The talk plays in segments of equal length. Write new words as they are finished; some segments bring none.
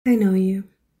I know you.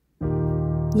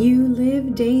 You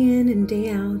live day in and day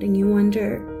out and you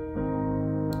wonder,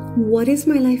 what is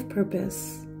my life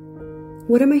purpose?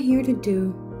 What am I here to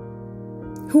do?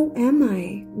 Who am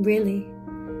I, really?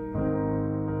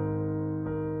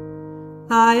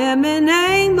 I am an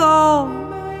angle,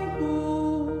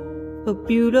 a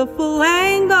beautiful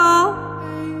angle.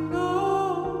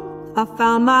 I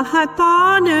found my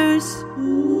hypotenuse.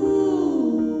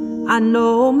 I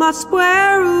know my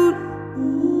square root.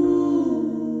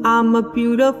 I'm a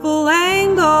beautiful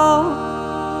angle.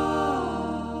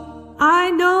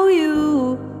 I know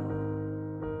you.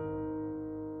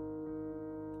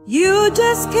 You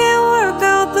just can't work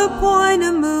out the point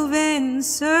of moving in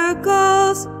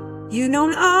circles. You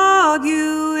don't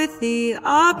argue with the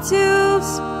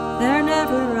obtuse. They're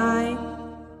never right.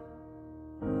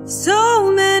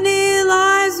 So many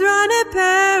lives running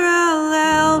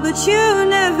parallel, but you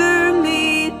never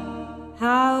meet.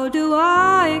 How do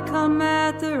I come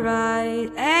at the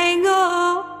right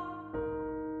angle?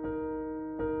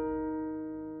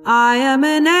 I am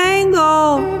an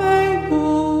angle,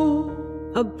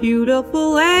 a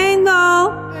beautiful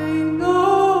angle.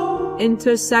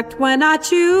 Intersect when I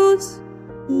choose.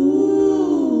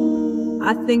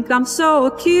 I think I'm so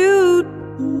cute.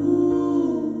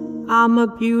 I'm a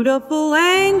beautiful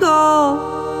angle.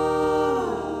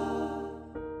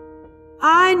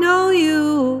 I know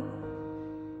you.